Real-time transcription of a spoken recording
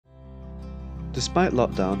Despite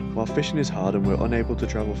lockdown, while fishing is hard and we're unable to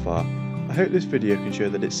travel far, I hope this video can show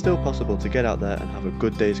that it's still possible to get out there and have a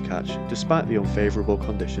good day's catch despite the unfavourable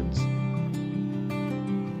conditions.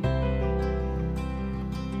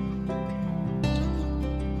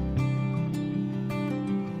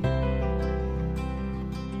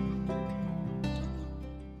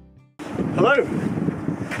 Hello!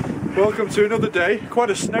 Welcome to another day, quite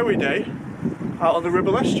a snowy day, out on the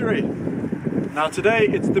Ribble Estuary. Now today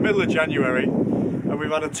it's the middle of January and we've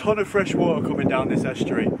had a ton of fresh water coming down this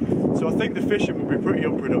estuary, so I think the fishing will be pretty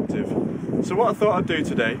unproductive. So what I thought I'd do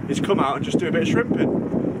today is come out and just do a bit of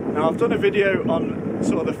shrimping. Now I've done a video on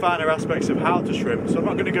sort of the finer aspects of how to shrimp, so I'm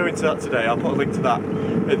not going to go into that today. I'll put a link to that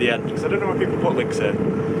at the end because I don't know why people put links here.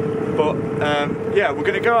 But yeah, we're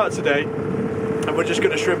going to go out today and we're just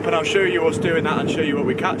going to shrimp, and I'll show you us doing that and show you what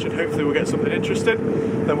we catch, and hopefully we'll get something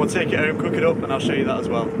interesting. Then we'll take it home, cook it up, and I'll show you that as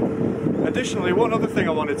well. Additionally, one other thing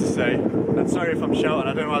I wanted to say, and sorry if I'm shouting,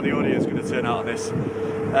 I don't know how the audio is going to turn out on this.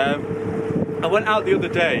 I went out the other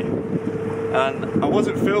day and I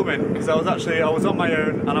wasn't filming because I was on my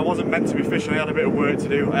own and I wasn't meant to be fishing. I had a bit of work to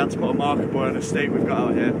do. I had to put a marker buoy on a stake we've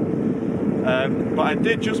got out here. But I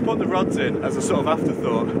did just put the rods in as a sort of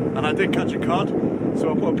afterthought, and I did catch a cod, so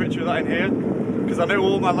I'll put a picture of that in here. Because I know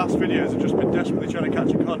all my last videos have just been desperately trying to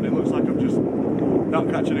catch a cod, and it looks like I'm just not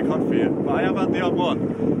catching a cod for you. But I have had the odd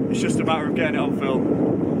one. It's just a matter of getting it on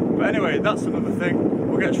film. But anyway, that's another thing.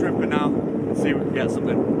 We'll get shrimping now and see if we can get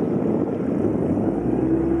something.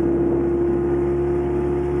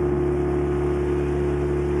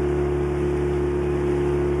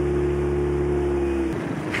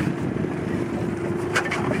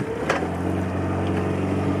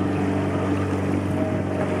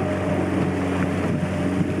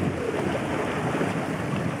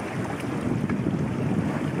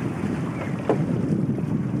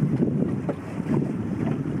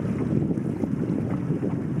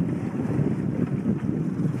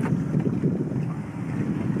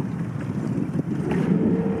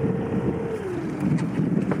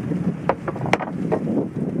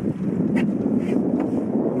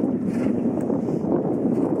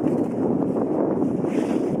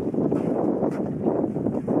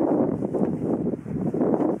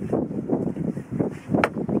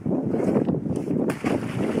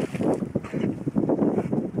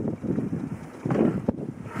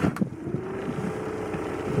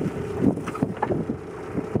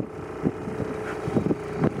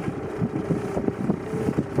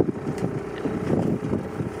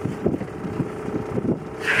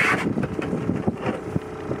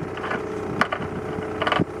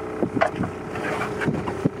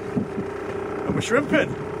 Shrimping.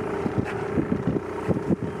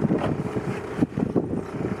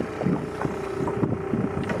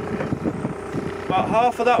 About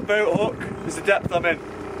half of that boat hook is the depth I'm in.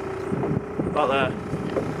 About there.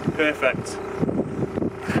 Perfect.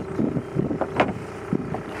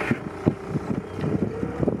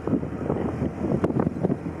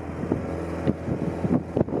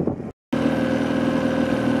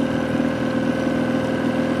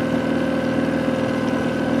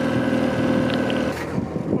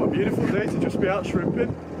 Out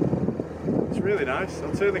shrimping. It's really nice.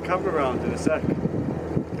 I'll turn the camera around in a sec.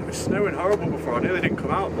 It was snowing horrible before. I nearly didn't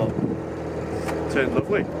come out, but it turned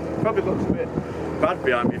lovely. Probably looks a bit bad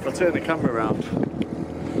behind me if I turn the camera around.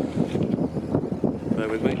 Bear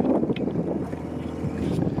with me.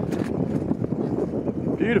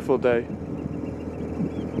 Beautiful day.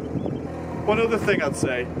 One other thing I'd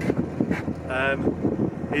say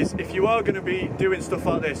is if you are going to be doing stuff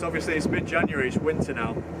like this, obviously it's mid-January, it's winter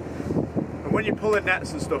now. When you're pulling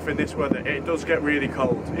nets and stuff in this weather, it does get really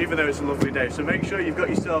cold, even though it's a lovely day. So make sure you've got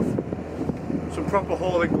yourself some proper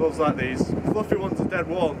hauling gloves like these. Fluffy ones are dead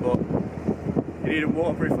warm, but you need them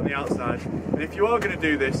waterproof on the outside. And if you are going to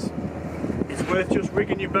do this, it's worth just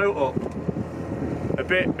rigging your boat up a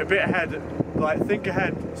bit ahead. Like, think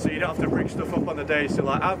ahead so you don't have to rig stuff up on the day. So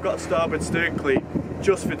like, I've got starboard stern cleat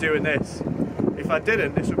just for doing this. If I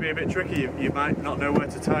didn't, this would be a bit tricky. You might not know where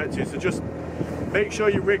to tie it to. So just make sure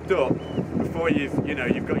you're rigged up before you've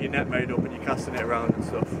got your net made up and you're casting it around and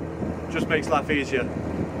stuff. Just makes life easier.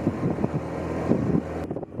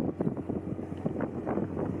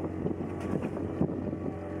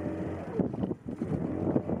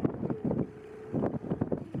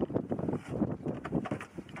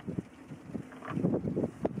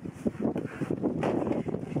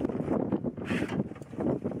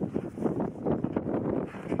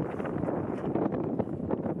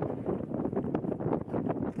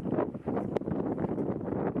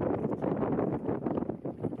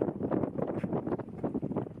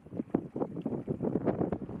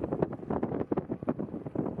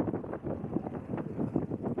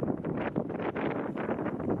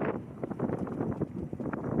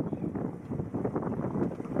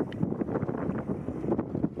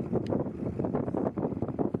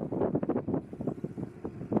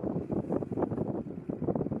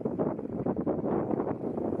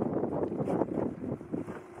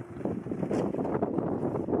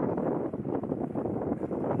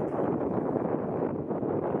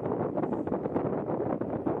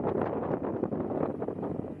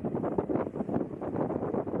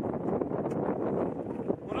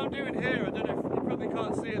 doing here, I don't know if you probably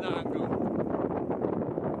can't see at that angle.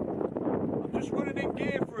 I'm just running in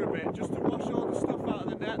gear for a bit, just to wash all the stuff out of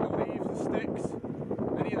the net, the leaves, the sticks,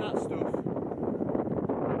 any of that stuff.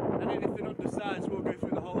 And anything undersized will go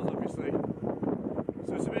through the holes, obviously.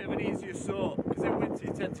 So it's a bit of an easier sort, because in winter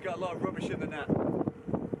you tend to get a lot of rubbish in the net.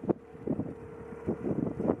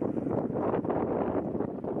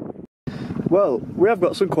 Well, we have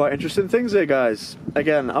got some quite interesting things here, guys.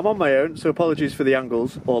 Again, I'm on my own, so apologies for the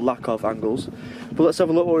angles, or lack of angles. But let's have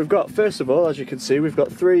a look what we've got. First of all, as you can see, we've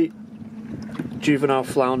got 3 juvenile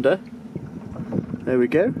flounder. There we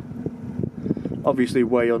go. Obviously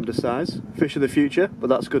way undersized. Fish of the future, but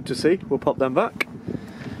that's good to see. We'll pop them back.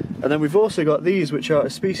 And then we've also got these, which are a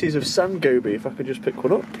species of sandgoby, if I could just pick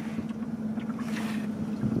one up.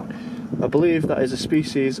 I believe that is a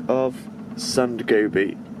species of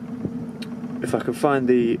sandgoby. If I can find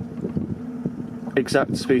the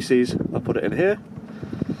exact species, I'll put it in here.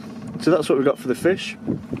 So that's what we got for the fish.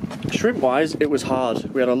 Shrimp wise, it was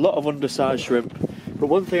hard. We had a lot of undersized shrimp, but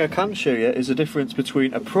one thing I can show you is the difference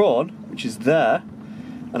between a prawn, which is there,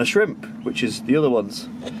 and a shrimp, which is the other ones.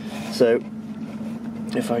 So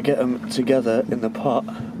if I get them together in the pot,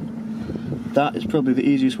 that is probably the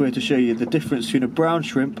easiest way to show you the difference between a brown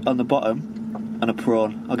shrimp on the bottom and a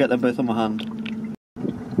prawn. I'll get them both on my hand.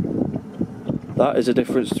 That is a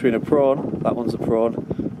difference between a prawn, that one's a prawn,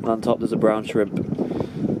 and on top there's a brown shrimp.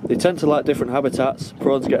 They tend to like different habitats.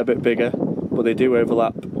 Prawns get a bit bigger, but they do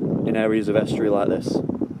overlap in areas of estuary like this.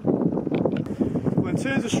 Well, in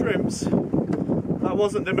terms of shrimps, that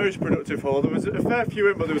wasn't the most productive haul. There was a fair few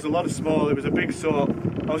in, but there was a lot of small. It was a big sort.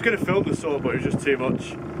 I was going to film the sort, but it was just too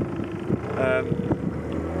much.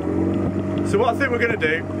 So what I think we're going to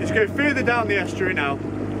do is go further down the estuary now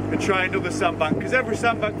and try another sandbank, because every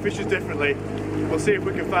sandbank fishes differently. We'll see if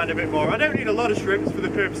we can find a bit more. I don't need a lot of shrimps for the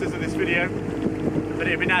purposes of this video, but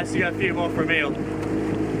it'd be nice to get a few more for a meal.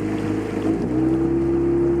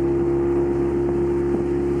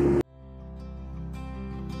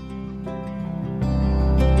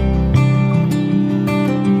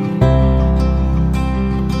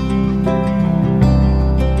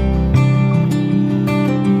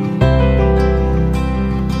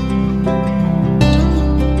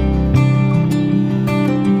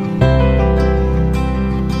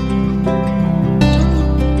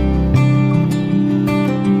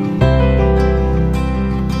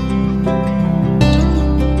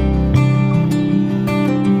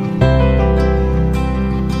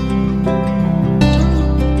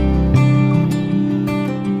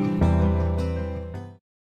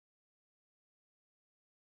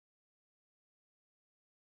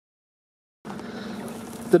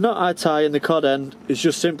 The knot I tie in the cod end is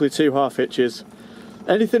just simply 2 half hitches.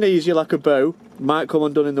 Anything easier like a bow might come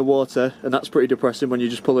undone in the water, and that's pretty depressing when you're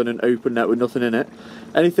just pulling an open net with nothing in it.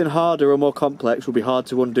 Anything harder or more complex will be hard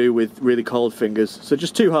to undo with really cold fingers, so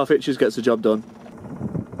just 2 half hitches gets the job done.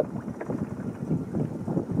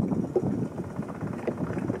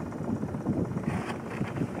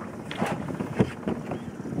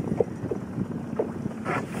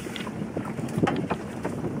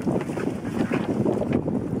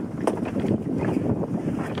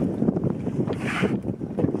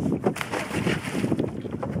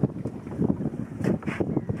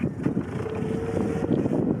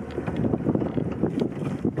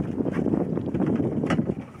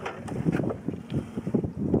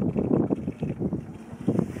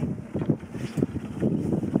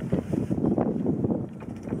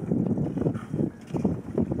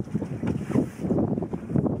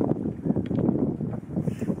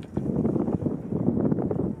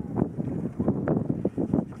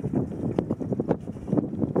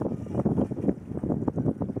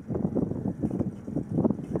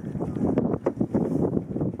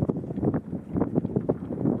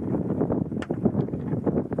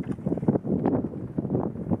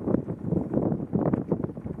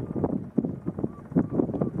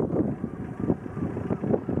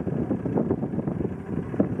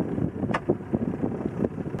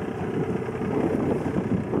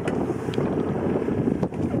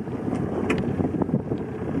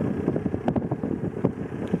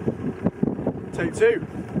 Take 2.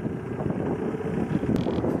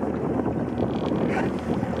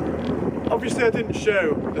 Obviously I didn't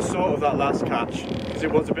show the sort of that last catch because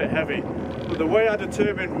it was a bit heavy, but the way I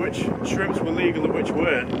determined which shrimps were legal and which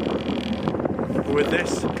weren't were with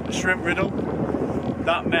this shrimp riddle.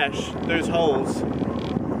 That mesh, those holes,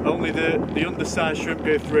 only the undersized shrimp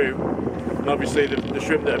go through, and obviously the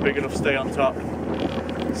shrimp that are big enough stay on top.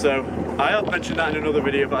 So I have mentioned that in another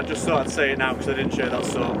video, but I just thought I'd say it now because I didn't show that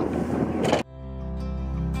sort.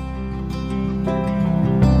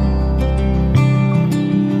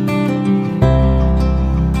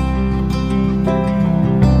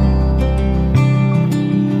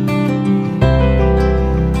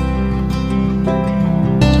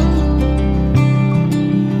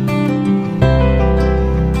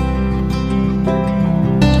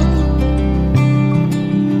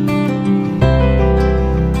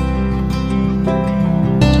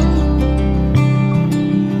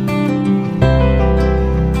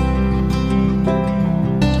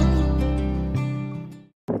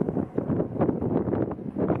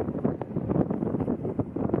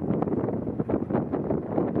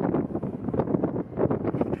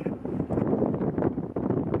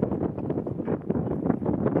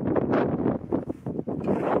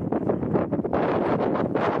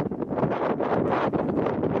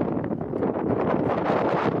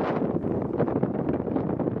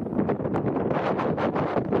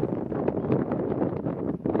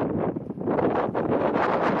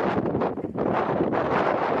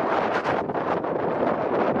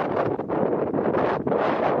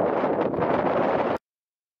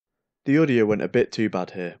 The audio went a bit too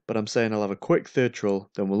bad here, but I'm saying I'll have a quick third troll,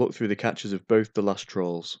 then we'll look through the catches of both the last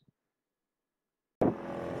trolls.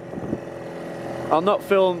 I've not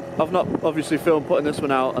obviously filmed putting this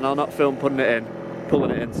one out, and I'll not film pulling it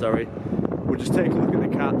in, sorry. We'll just take a look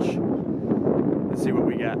at the catch and see what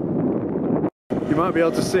we get. You might be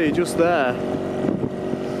able to see just there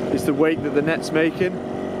is the wake that the net's making,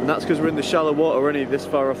 and that's because we're in the shallow water only this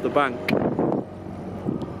far off the bank.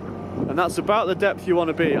 And that's about the depth you want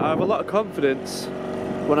to be. I have a lot of confidence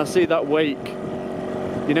when I see that wake.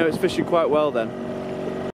 You know it's fishing quite well then.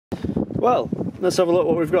 Well, let's have a look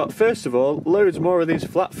what we've got. First of all, loads more of these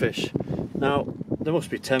flatfish. Now, there must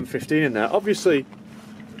be 10, 15 in there. Obviously,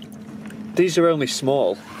 these are only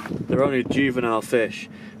small. They're only juvenile fish.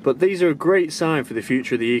 But these are a great sign for the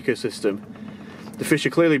future of the ecosystem. The fish are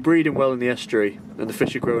clearly breeding well in the estuary, and the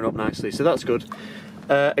fish are growing up nicely, so that's good.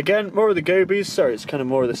 Again, more of the gobies. Sorry, it's kind of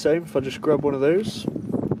more of the same. If I just grab one of those,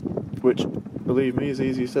 which, believe me, is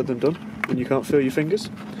easier said than done when you can't feel your fingers.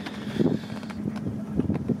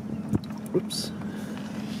 Whoops.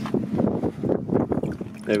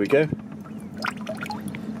 There we go.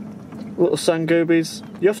 Little sandgobies.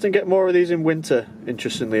 You often get more of these in winter,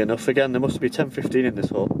 interestingly enough. Again, there must be 10, 15 in this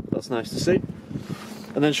hole. That's nice to see.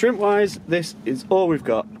 And then shrimp wise, this is all we've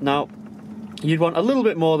got. Now, you'd want a little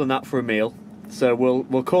bit more than that for a meal, so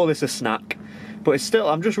we'll call this a snack. But it's still,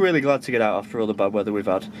 I'm just really glad to get out after all the bad weather we've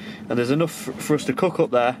had. And there's enough for us to cook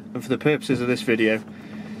up there, and for the purposes of this video.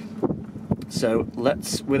 So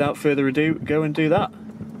let's, without further ado, go and do that.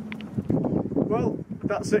 Well,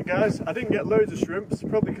 that's it guys. I didn't get loads of shrimps,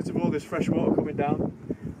 probably because of all this fresh water coming down.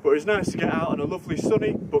 But it was nice to get out on a lovely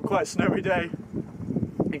sunny, but quite snowy day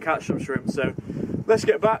and catch some shrimp. So let's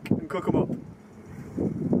get back and cook them up.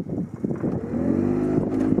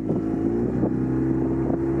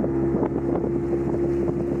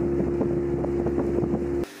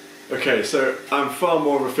 Okay, so I'm far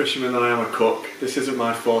more of a fisherman than I am a cook. This isn't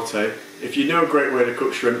my forte. If you know a great way to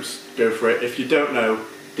cook shrimps, go for it. If you don't know,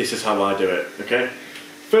 this is how I do it, okay?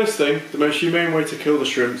 First thing, the most humane way to kill the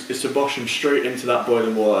shrimps is to bosh them straight into that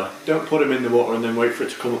boiling water. Don't put them in the water and then wait for it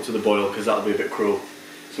to come up to the boil, because that'll be a bit cruel.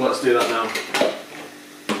 So let's do that now.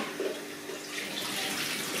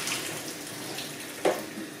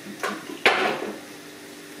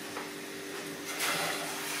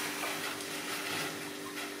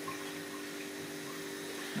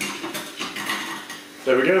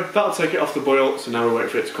 There we go, that'll take it off the boil, so now we wait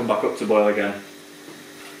for it to come back up to boil again.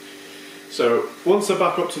 So once they're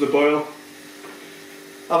back up to the boil,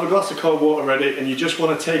 have a glass of cold water ready, and you just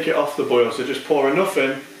want to take it off the boil, so just pour enough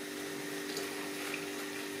in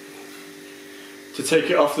to take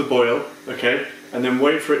it off the boil, okay, and then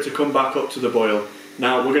wait for it to come back up to the boil.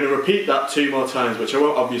 Now we're going to repeat that 2 more times, which I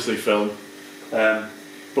won't obviously film, but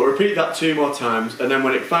repeat that 2 more times, and then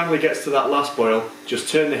when it finally gets to that last boil, just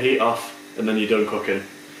turn the heat off and then you're done cooking.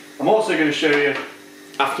 I'm also going to show you,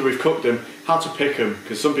 after we've cooked them, how to pick them,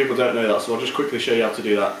 because some people don't know that, so I'll just quickly show you how to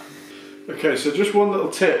do that. Okay, so just one little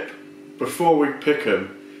tip before we pick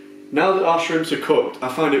them. Now that our shrimps are cooked, I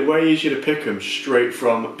find it way easier to pick them straight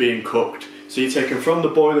from being cooked. So you take them from the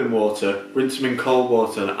boiling water, rinse them in cold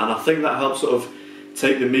water, and I think that helps sort of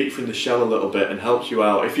take the meat from the shell a little bit and helps you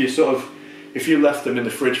out. If you left them in the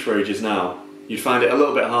fridge for ages now, you'd find it a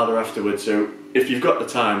little bit harder afterwards, so if you've got the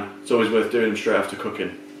time, it's always worth doing them straight after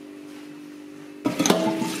cooking.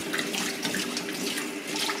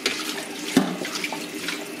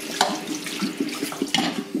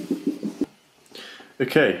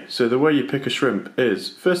 Okay, so the way you pick a shrimp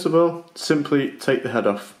is, first of all, simply take the head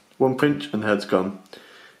off. One pinch and the head's gone.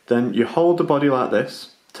 Then you hold the body like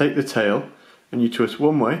this, take the tail, and you twist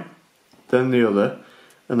one way, then the other,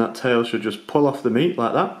 and that tail should just pull off the meat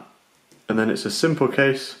like that. And then it's a simple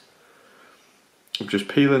case of just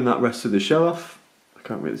peeling that rest of the shell off. I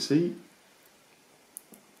can't really see.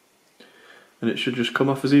 And it should just come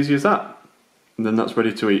off as easy as that. And then that's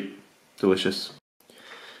ready to eat. Delicious.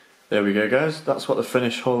 There we go guys, that's what the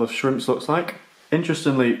finished haul of shrimps looks like.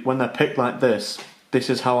 Interestingly, when they're picked like this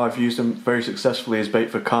is how I've used them very successfully as bait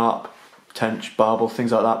for carp, tench, barbel,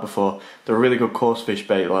 things like that before. They're a really good coarse fish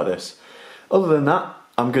bait like this. Other than that,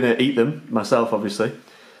 I'm going to eat them myself obviously.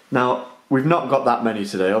 Now, we've not got that many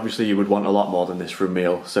today. Obviously you would want a lot more than this for a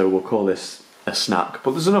meal, so we'll call this a snack.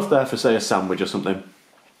 But there's enough there for, say, a sandwich or something.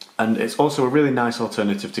 And it's also a really nice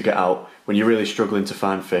alternative to get out when you're really struggling to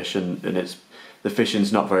find fish and the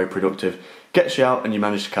fishing's not very productive. Gets you out and you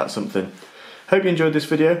manage to catch something. Hope you enjoyed this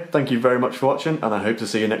video. Thank you very much for watching, and I hope to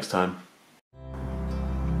see you next time.